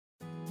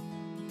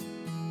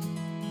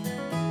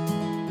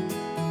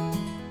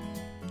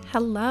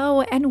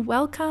Hello and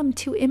welcome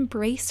to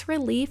Embrace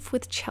Relief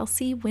with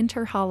Chelsea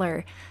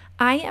Winterholler.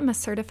 I am a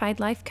certified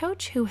life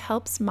coach who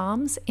helps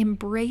moms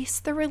embrace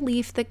the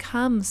relief that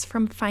comes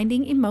from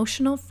finding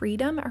emotional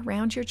freedom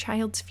around your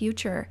child's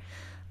future.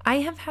 I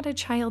have had a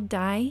child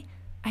die,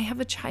 I have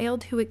a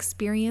child who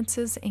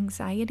experiences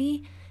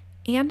anxiety,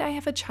 and I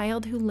have a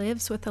child who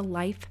lives with a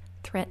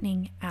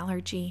life-threatening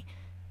allergy.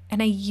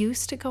 And I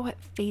used to go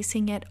at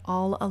facing it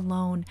all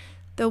alone.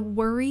 The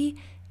worry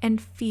and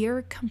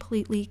fear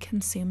completely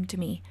consumed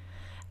me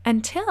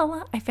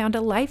until I found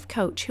a life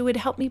coach who would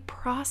help me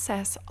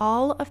process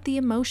all of the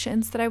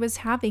emotions that I was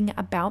having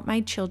about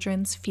my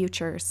children's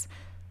futures.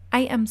 I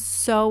am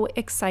so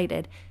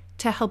excited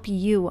to help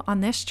you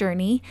on this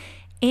journey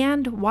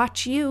and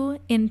watch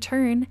you, in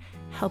turn,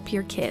 help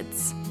your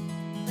kids.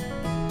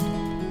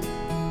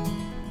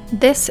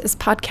 This is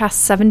podcast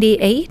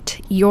 78,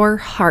 Your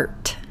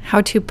Heart,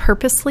 How to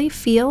Purposely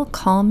Feel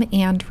Calm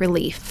and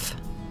Relief.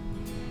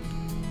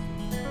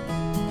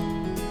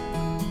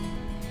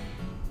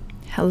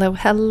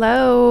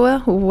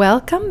 Hello.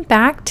 Welcome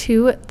back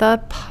to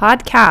the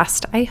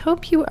podcast. I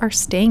hope you are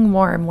staying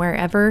warm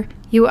wherever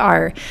you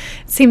are. It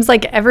seems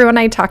like everyone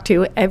I talk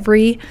to,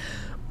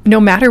 no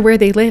matter where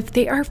they live,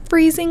 they are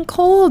freezing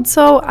cold.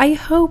 So I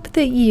hope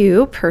that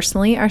you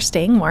personally are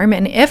staying warm.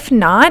 And if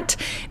not,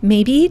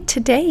 maybe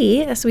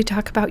today, as we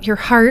talk about your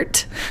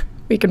heart,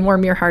 we can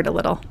warm your heart a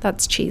little.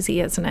 That's cheesy,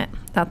 isn't it?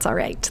 That's all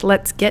right.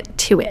 Let's get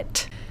to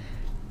it.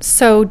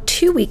 So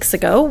 2 weeks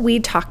ago, we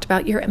talked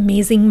about your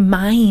amazing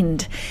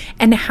mind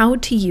and how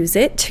to use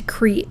it to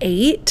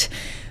create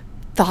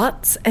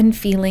thoughts and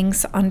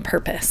feelings on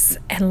purpose.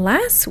 And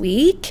last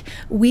week,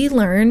 we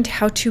learned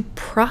how to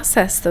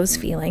process those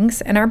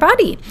feelings in our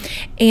body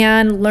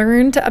and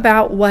learned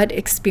about what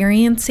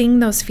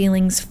experiencing those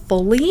feelings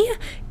fully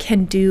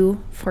can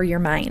do for your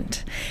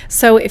mind.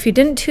 So if you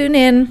didn't tune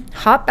in,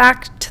 hop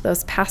back to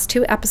those past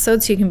 2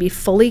 episodes so you can be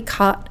fully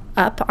caught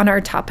up on our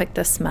topic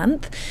this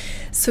month.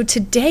 So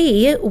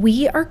today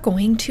we are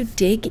going to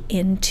dig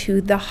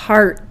into the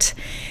heart.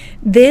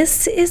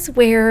 This is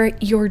where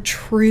your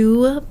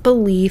true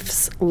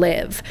beliefs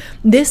live.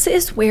 This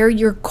is where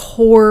your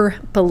core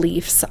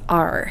beliefs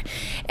are.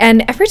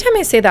 And every time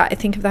I say that, I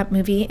think of that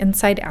movie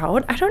Inside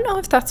Out. I don't know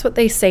if that's what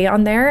they say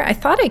on there. I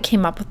thought I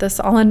came up with this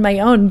all on my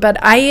own, but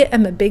I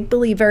am a big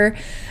believer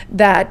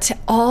that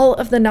all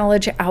of the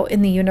knowledge out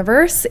in the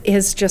universe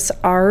is just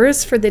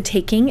ours for the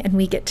taking, and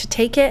we get to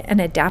take it and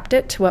adapt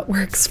it to what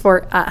works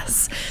for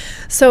us.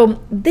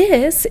 So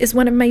this is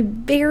one of my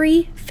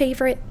very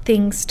favorite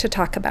things to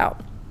talk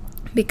about,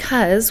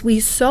 because we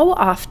so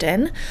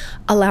often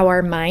allow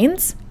our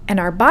minds and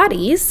our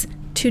bodies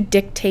to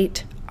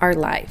dictate our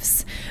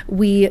lives.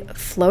 We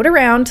float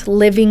around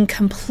living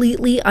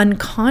completely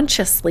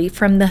unconsciously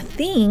from the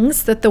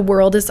things that the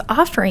world is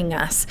offering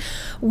us.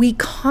 We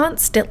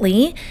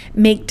constantly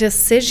make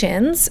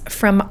decisions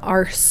from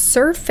our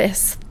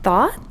surface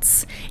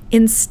thoughts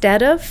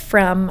instead of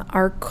from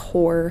our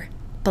core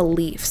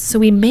beliefs. So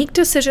we make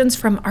decisions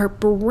from our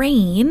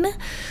brain,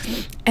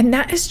 and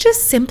that is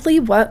just simply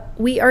what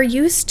we are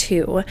used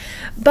to.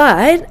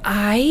 But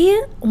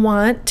I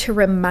want to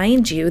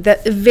remind you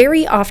that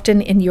very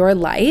often in your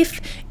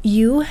life,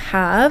 you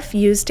have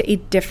used a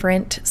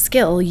different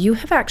skill. You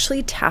have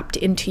actually tapped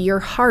into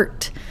your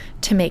heart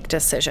to make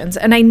decisions.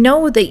 And I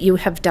know that you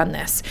have done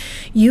this.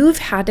 You've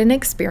had an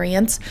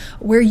experience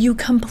where you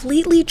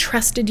completely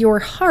trusted your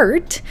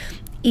heart,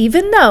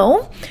 even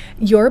though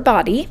your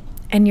body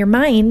and your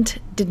mind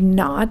did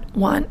not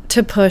want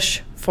to push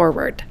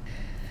forward.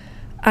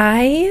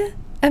 I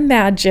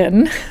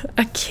imagine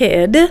a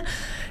kid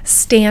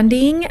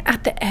standing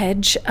at the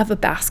edge of a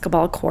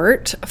basketball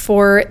court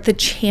for the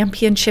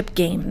championship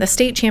game, the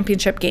state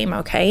championship game,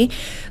 okay?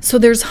 So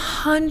there's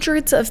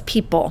hundreds of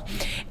people,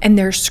 and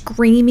they're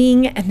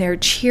screaming and they're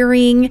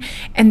cheering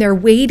and they're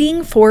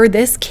waiting for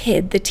this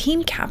kid, the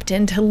team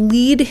captain, to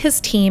lead his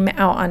team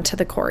out onto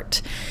the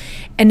court.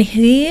 And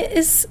he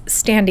is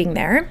standing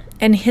there,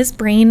 and his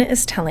brain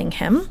is telling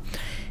him,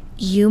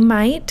 you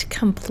might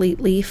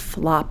completely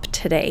flop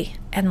today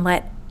and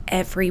let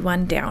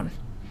everyone down.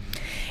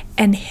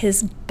 And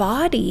his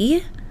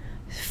body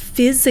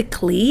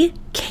physically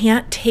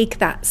can't take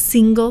that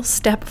single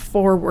step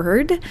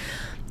forward,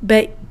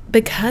 but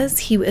because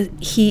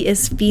he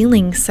is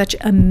feeling such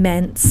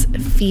immense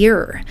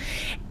fear.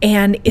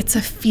 And it's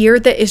a fear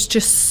that is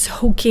just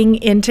soaking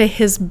into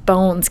his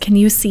bones. Can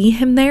you see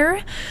him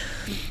there?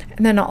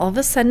 And then all of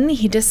a sudden,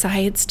 he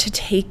decides to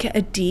take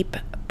a deep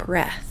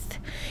breath.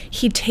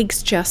 He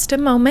takes just a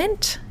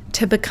moment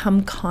to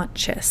become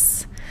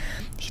conscious.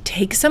 He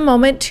takes a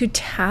moment to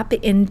tap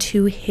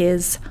into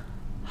his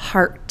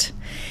heart.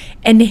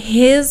 And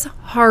his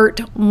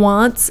heart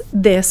wants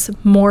this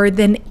more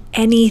than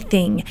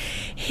anything.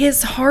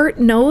 His heart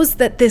knows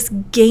that this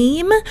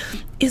game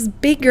is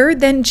bigger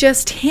than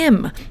just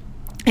him.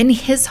 And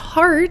his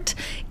heart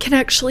can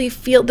actually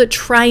feel the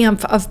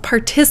triumph of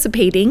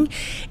participating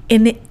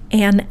in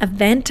an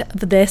event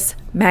of this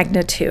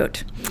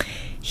magnitude.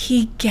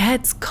 He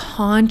gets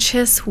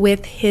conscious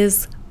with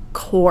his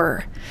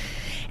core.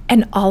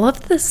 And all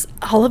of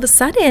a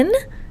sudden,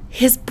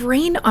 his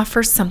brain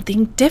offers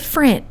something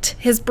different.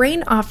 His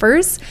brain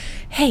offers,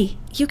 hey,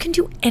 you can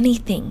do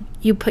anything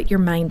you put your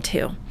mind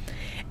to.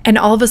 And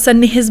all of a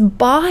sudden, his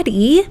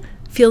body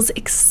feels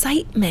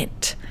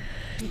excitement.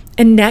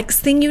 And next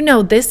thing you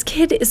know, this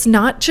kid is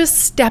not just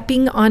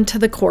stepping onto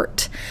the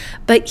court,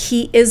 but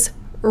he is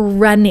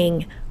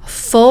running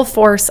full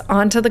force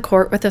onto the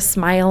court with a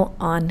smile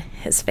on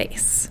his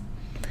face.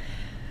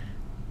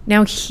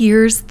 Now,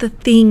 here's the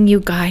thing, you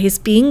guys.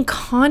 Being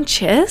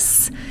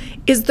conscious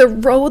is the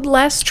road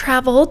less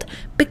traveled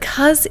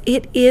because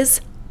it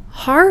is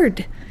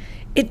hard.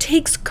 It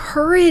takes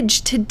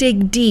courage to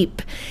dig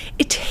deep.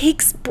 It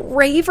takes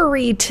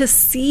bravery to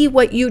see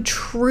what you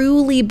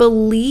truly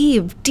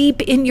believe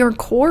deep in your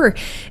core.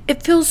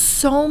 It feels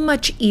so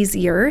much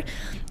easier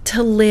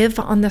to live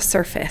on the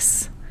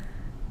surface.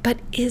 But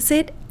is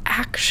it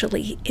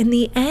actually in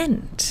the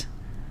end?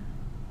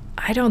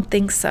 I don't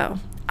think so.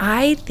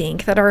 I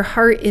think that our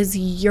heart is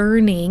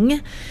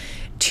yearning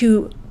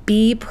to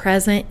be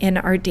present in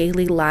our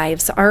daily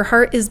lives. Our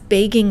heart is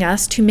begging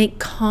us to make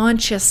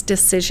conscious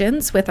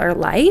decisions with our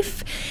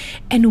life,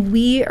 and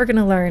we are going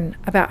to learn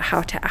about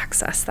how to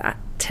access that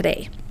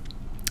today.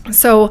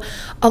 So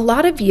a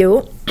lot of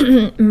you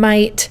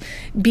might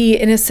be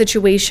in a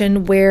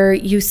situation where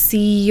you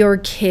see your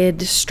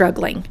kid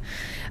struggling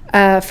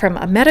from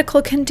a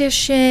medical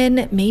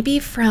condition, maybe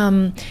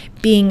from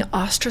being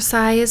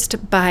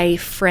ostracized by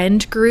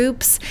friend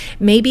groups.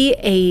 Maybe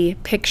a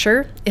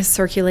picture is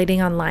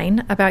circulating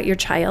online about your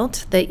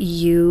child that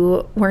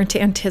you weren't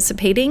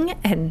anticipating,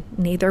 and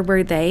neither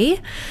were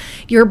they.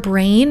 Your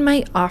brain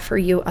might offer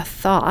you a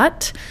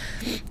thought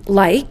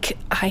like,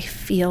 I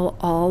feel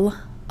all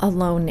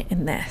alone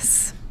in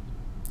this.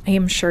 I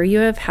am sure you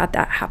have had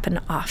that happen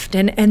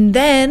often. And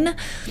then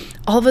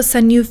all of a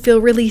sudden you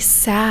feel really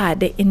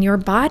sad in your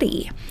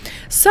body.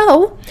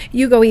 So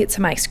you go eat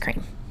some ice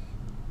cream.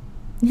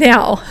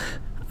 Now,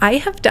 I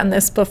have done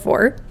this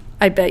before.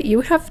 I bet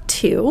you have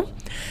too.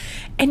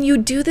 And you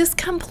do this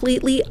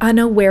completely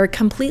unaware,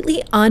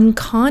 completely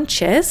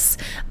unconscious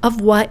of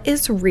what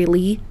is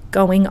really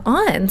going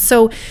on.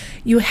 So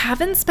you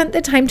haven't spent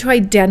the time to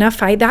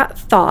identify that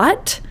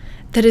thought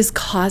that is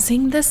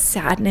causing the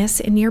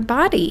sadness in your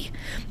body.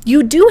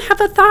 You do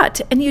have a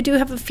thought and you do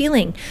have a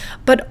feeling,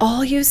 but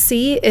all you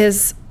see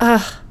is,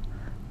 I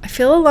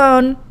feel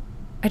alone.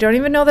 I don't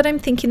even know that I'm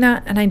thinking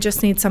that, and I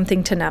just need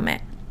something to numb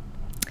it.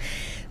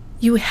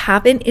 You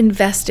haven't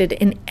invested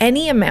in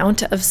any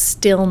amount of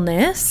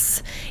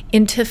stillness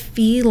into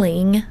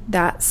feeling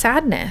that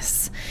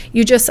sadness.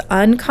 You just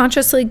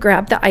unconsciously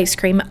grab the ice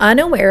cream,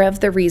 unaware of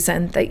the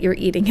reason that you're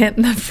eating it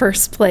in the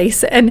first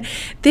place. And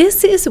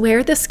this is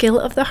where the skill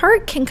of the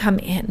heart can come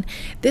in.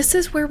 This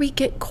is where we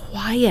get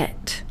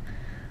quiet.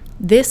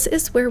 This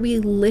is where we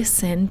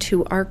listen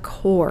to our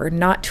core,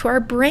 not to our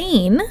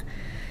brain.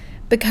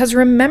 Because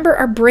remember,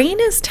 our brain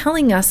is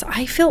telling us,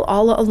 I feel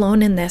all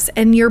alone in this,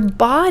 and your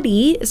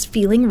body is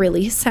feeling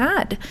really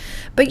sad.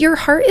 But your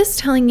heart is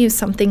telling you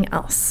something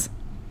else.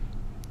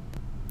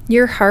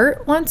 Your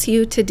heart wants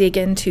you to dig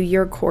into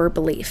your core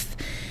belief.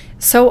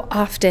 So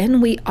often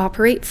we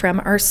operate from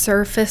our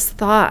surface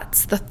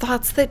thoughts, the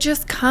thoughts that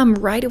just come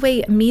right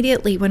away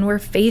immediately when we're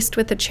faced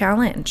with a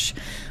challenge,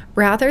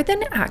 rather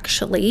than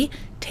actually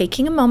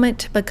taking a moment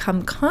to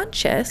become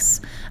conscious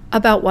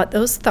about what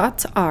those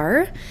thoughts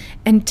are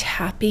and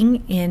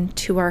tapping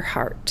into our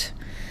heart.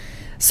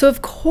 So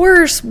of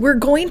course, we're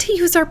going to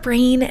use our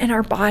brain and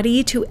our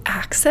body to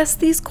access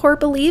these core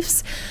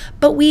beliefs,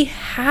 but we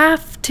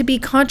have to be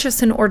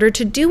conscious in order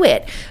to do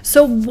it.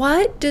 So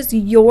what does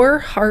your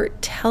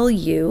heart tell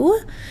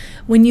you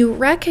when you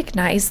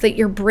recognize that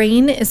your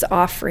brain is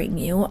offering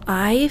you,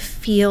 I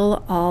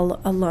feel all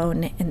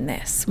alone in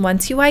this?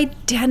 Once you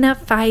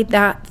identify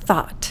that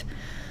thought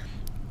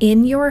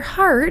in your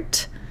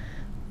heart,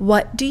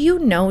 what do you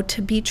know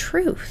to be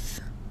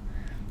truth?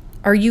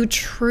 Are you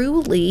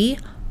truly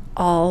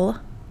all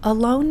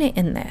alone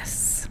in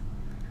this?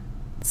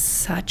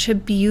 Such a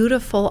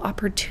beautiful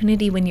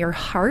opportunity when your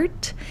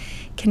heart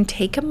can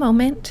take a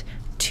moment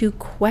to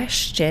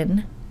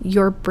question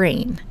your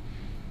brain.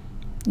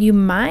 You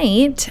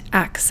might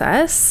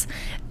access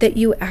that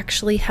you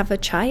actually have a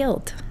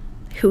child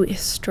who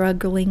is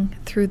struggling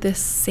through this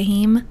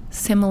same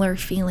similar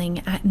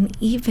feeling at an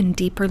even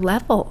deeper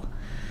level.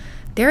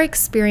 They're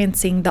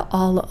experiencing the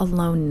all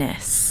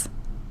aloneness,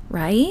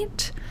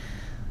 right?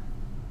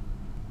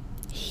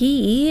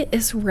 He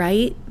is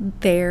right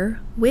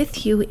there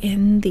with you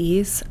in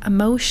these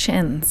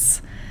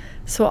emotions.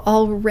 So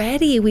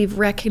already we've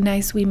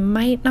recognized we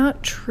might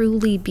not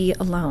truly be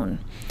alone.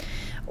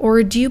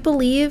 Or do you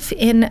believe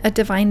in a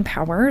divine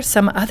power,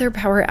 some other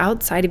power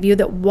outside of you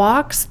that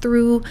walks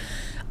through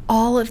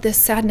all of this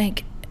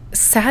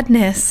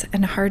sadness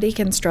and heartache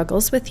and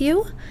struggles with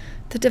you?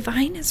 The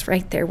divine is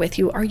right there with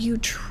you. Are you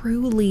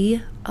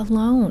truly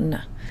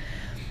alone?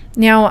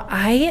 Now,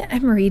 I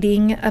am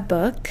reading a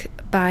book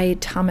by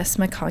Thomas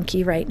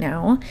McConkie right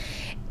now,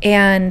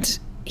 and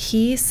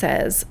he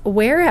says,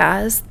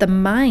 whereas the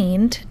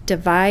mind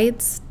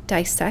divides,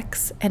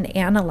 dissects and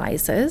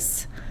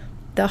analyzes,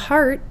 the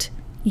heart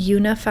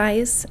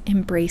unifies,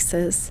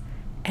 embraces,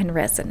 and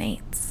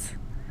resonates.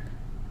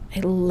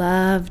 I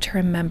love to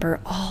remember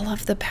all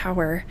of the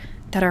power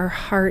that our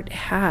heart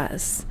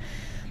has.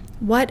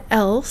 What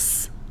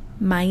else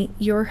might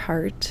your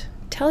heart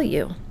tell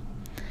you?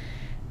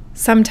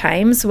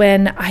 Sometimes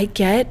when I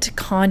get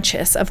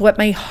conscious of what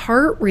my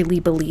heart really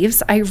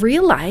believes, I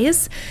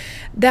realize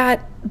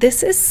that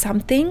this is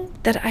something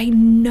that I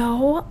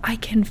know I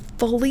can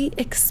fully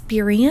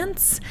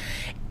experience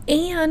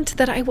and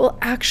that I will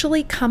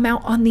actually come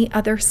out on the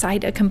other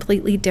side a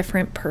completely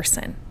different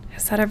person.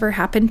 Has that ever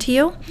happened to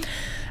you?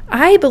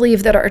 I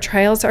believe that our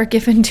trials are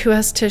given to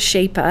us to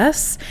shape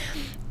us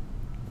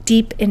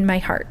deep in my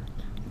heart.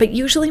 But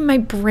usually my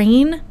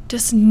brain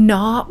does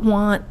not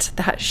want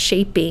that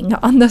shaping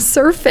on the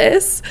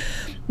surface.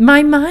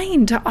 My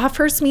mind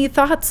offers me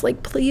thoughts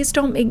like, please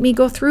don't make me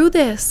go through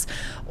this,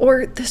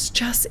 or this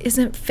just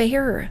isn't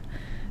fair.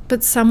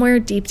 But somewhere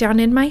deep down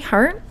in my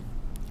heart,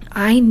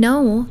 I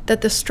know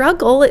that the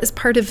struggle is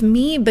part of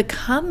me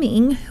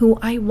becoming who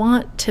I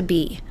want to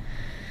be.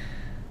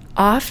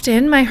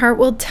 Often my heart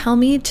will tell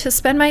me to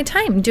spend my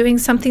time doing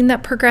something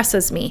that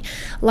progresses me,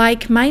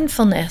 like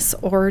mindfulness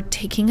or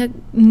taking a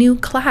new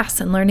class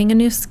and learning a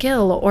new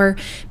skill, or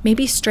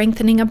maybe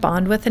strengthening a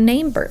bond with a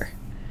neighbor.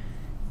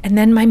 And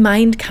then my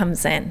mind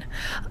comes in.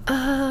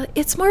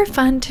 It's more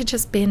fun to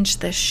just binge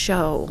this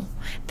show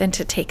than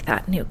to take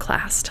that new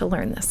class to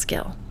learn the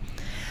skill.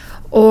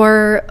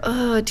 Or,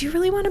 do you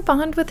really want to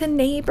bond with a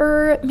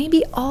neighbor?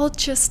 Maybe I'll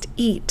just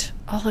eat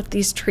all of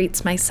these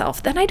treats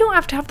myself. Then I don't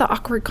have to have the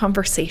awkward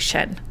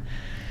conversation,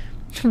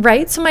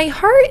 right? So my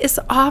heart is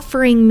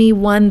offering me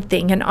one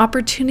thing, an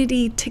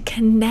opportunity to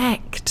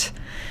connect,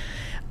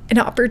 an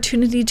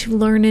opportunity to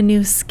learn a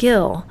new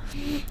skill.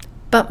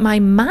 But my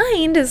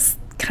mind is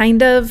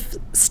kind of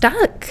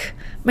stuck.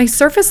 My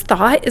surface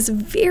thought is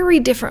very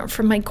different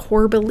from my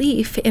core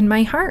belief in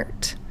my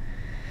heart.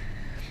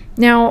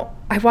 Now,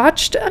 I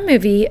watched a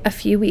movie a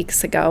few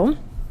weeks ago,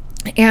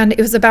 and it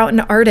was about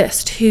an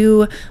artist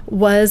who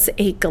was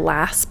a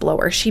glass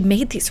blower. She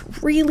made these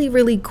really,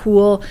 really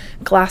cool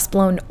glass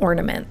blown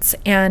ornaments,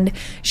 and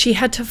she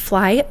had to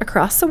fly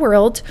across the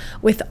world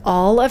with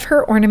all of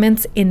her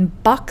ornaments in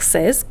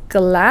boxes,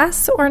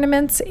 glass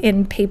ornaments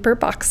in paper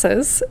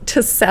boxes,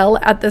 to sell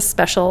at this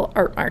special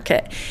art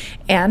market.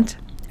 And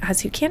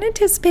as you can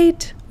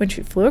anticipate, when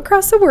she flew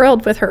across the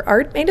world with her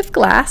art made of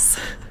glass,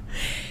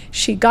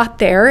 she got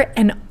there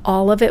and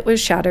all of it was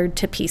shattered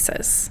to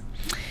pieces.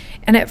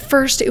 And at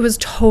first it was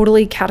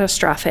totally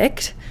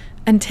catastrophic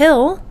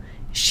until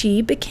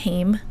she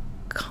became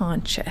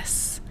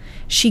conscious.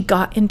 She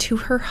got into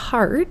her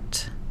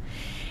heart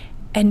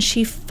and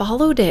she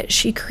followed it.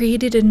 She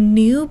created a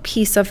new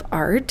piece of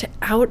art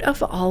out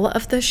of all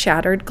of the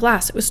shattered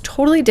glass. It was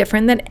totally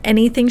different than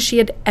anything she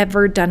had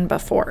ever done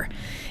before.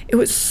 It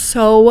was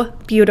so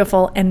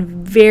beautiful and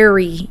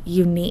very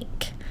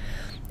unique.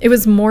 It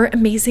was more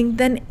amazing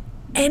than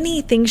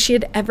anything she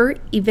had ever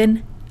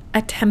even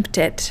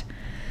attempted.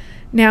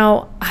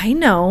 Now, I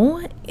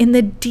know in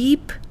the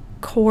deep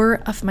core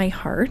of my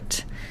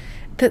heart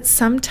that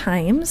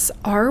sometimes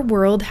our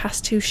world has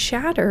to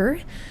shatter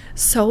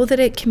so that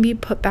it can be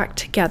put back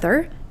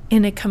together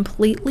in a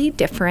completely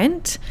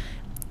different,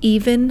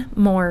 even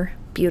more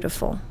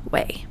beautiful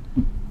way.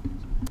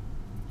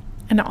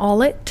 And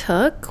all it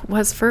took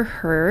was for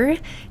her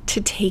to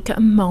take a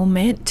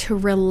moment to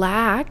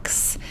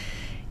relax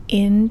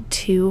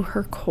into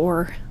her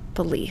core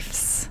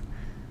beliefs.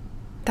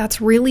 That's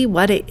really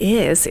what it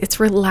is. It's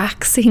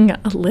relaxing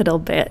a little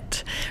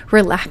bit,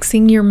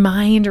 relaxing your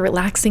mind,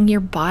 relaxing your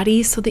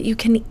body so that you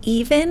can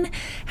even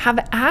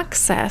have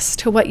access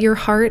to what your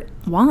heart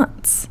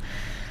wants.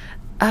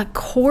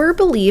 Core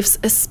beliefs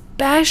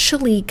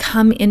especially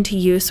come into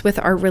use with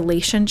our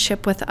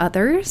relationship with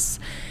others.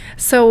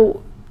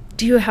 So,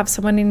 do you have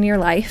someone in your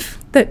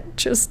life that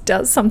just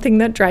does something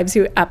that drives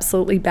you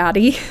absolutely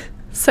batty?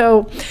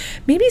 So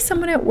maybe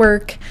someone at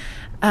work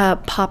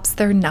pops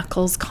their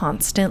knuckles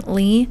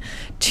constantly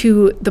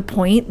to the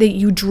point that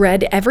you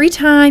dread every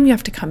time you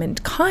have to come in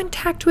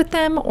contact with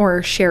them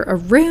or share a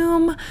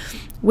room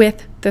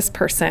with this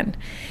person.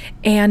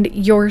 And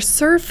your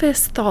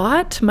surface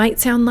thought might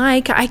sound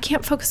like, I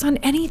can't focus on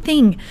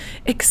anything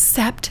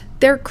except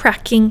their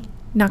cracking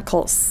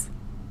knuckles.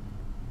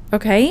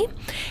 Okay?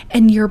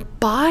 And your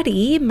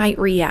body might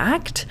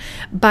react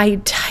by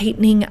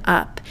tightening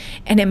up,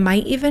 and it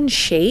might even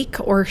shake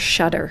or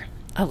shudder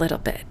a little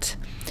bit.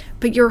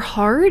 But your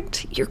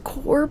heart, your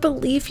core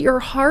belief, your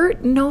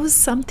heart knows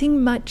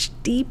something much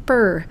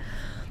deeper.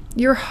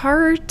 Your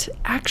heart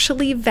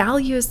actually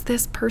values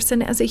this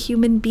person as a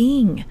human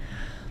being.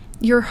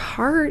 Your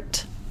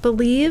heart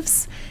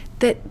believes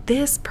that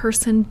this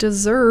person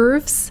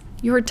deserves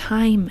your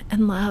time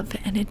and love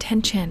and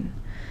attention.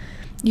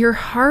 Your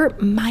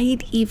heart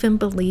might even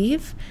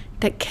believe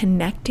that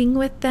connecting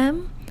with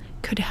them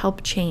could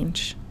help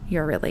change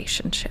your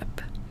relationship.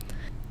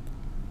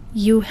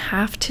 You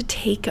have to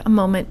take a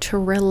moment to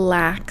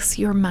relax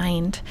your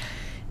mind,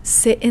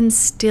 sit in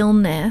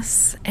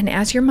stillness, and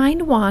as your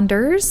mind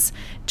wanders,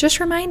 just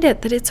remind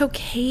it that it's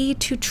okay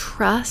to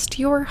trust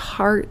your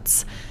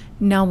heart's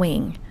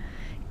knowing.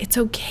 It's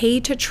okay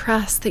to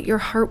trust that your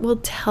heart will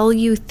tell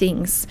you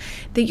things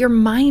that your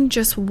mind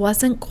just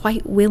wasn't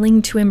quite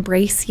willing to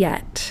embrace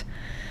yet.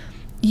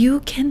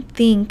 You can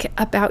think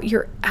about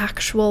your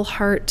actual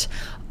heart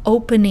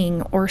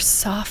opening or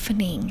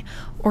softening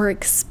or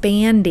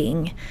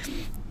expanding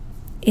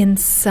in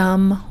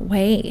some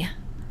way.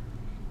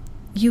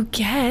 You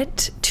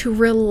get to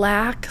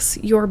relax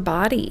your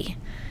body.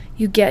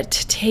 You get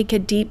to take a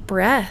deep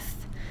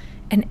breath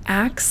and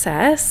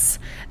access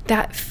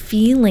that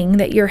feeling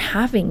that you're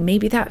having,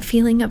 maybe that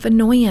feeling of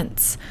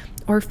annoyance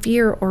or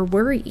fear or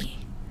worry.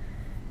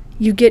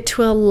 You get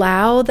to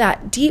allow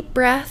that deep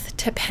breath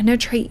to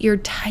penetrate your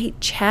tight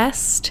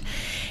chest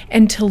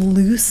and to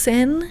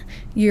loosen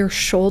your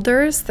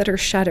shoulders that are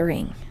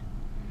shuddering.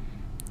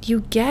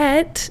 You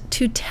get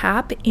to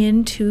tap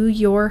into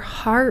your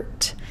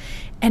heart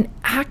and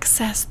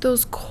access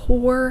those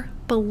core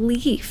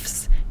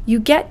beliefs. You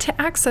get to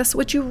access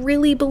what you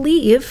really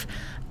believe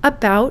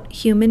about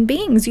human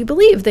beings. You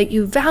believe that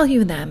you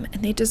value them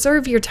and they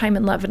deserve your time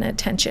and love and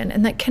attention,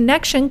 and that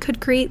connection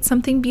could create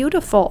something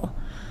beautiful.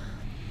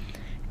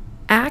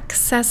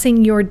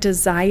 Accessing your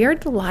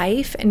desired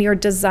life and your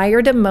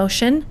desired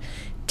emotion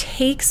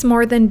takes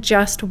more than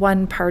just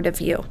one part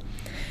of you.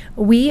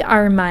 We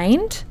are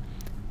mind,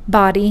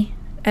 body,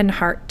 and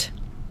heart.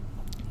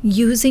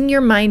 Using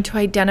your mind to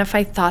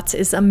identify thoughts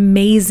is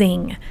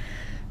amazing,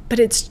 but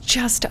it's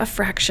just a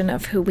fraction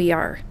of who we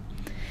are.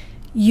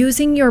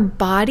 Using your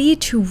body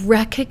to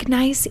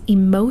recognize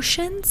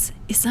emotions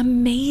is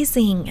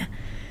amazing,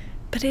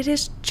 but it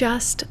is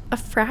just a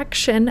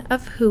fraction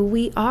of who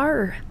we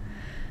are.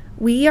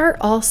 We are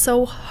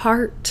also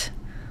heart.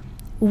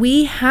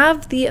 We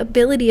have the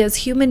ability as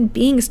human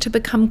beings to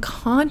become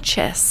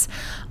conscious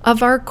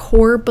of our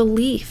core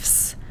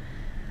beliefs,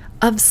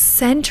 of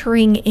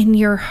centering in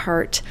your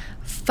heart,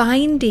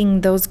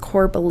 finding those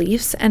core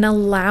beliefs and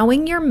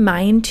allowing your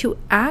mind to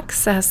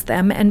access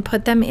them and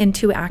put them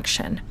into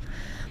action.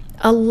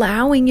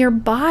 Allowing your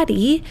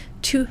body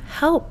to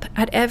help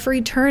at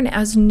every turn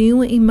as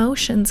new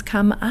emotions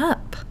come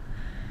up.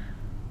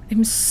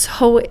 I'm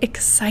so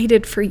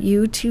excited for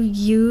you to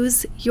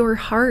use your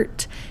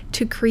heart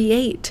to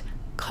create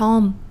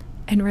calm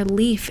and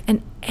relief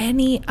and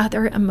any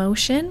other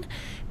emotion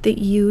that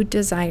you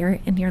desire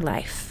in your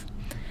life.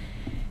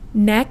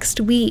 Next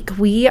week,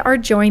 we are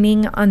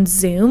joining on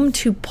Zoom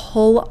to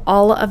pull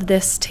all of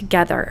this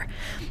together.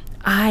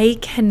 I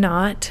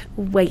cannot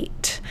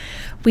wait.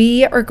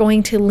 We are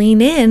going to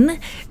lean in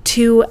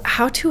to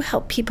how to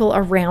help people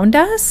around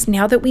us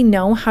now that we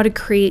know how to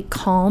create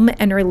calm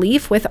and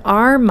relief with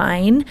our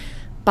mind,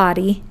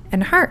 body,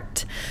 and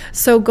heart.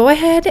 So go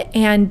ahead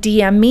and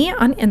DM me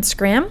on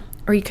Instagram,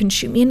 or you can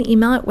shoot me an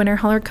email at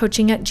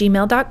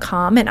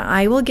winterhollercoaching@gmail.com, and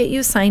I will get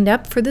you signed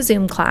up for the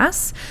Zoom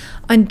class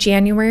on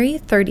January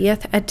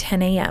 30th at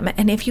 10 a.m.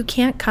 And if you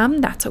can't come,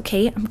 that's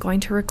okay. I'm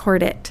going to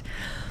record it.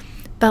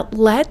 But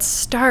let's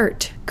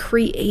start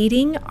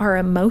creating our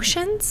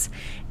emotions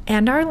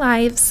and our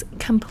lives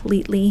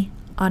completely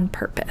on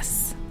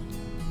purpose.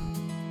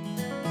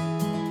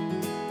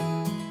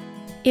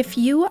 If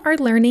you are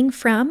learning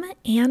from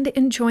and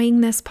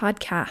enjoying this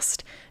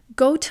podcast,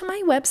 go to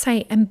my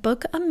website and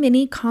book a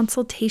mini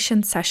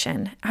consultation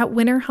session at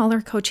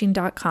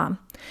winterhollercoaching.com.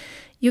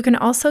 You can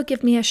also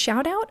give me a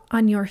shout out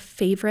on your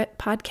favorite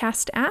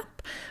podcast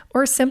app,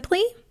 or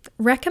simply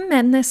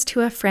recommend this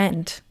to a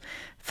friend.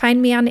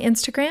 Find me on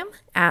Instagram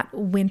at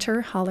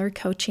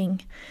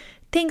winterhollercoaching.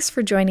 Thanks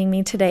for joining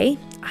me today.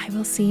 I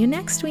will see you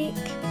next week.